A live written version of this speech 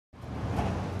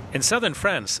In southern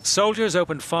France, soldiers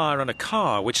opened fire on a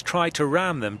car which tried to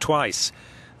ram them twice.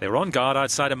 They were on guard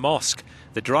outside a mosque.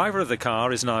 The driver of the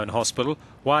car is now in hospital,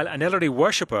 while an elderly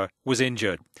worshipper was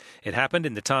injured. It happened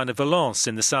in the town of Valence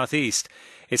in the southeast.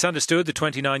 It's understood the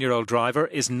 29-year-old driver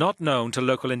is not known to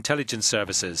local intelligence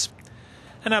services.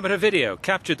 An amateur video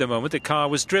captured the moment the car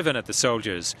was driven at the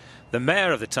soldiers. The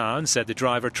mayor of the town said the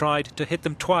driver tried to hit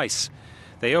them twice.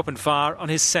 They opened fire on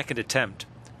his second attempt.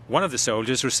 One of the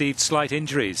soldiers received slight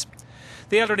injuries.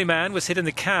 The elderly man was hit in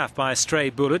the calf by a stray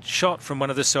bullet shot from one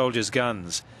of the soldiers'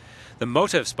 guns. The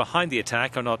motives behind the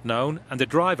attack are not known, and the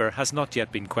driver has not yet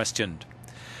been questioned.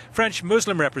 French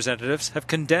Muslim representatives have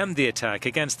condemned the attack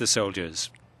against the soldiers.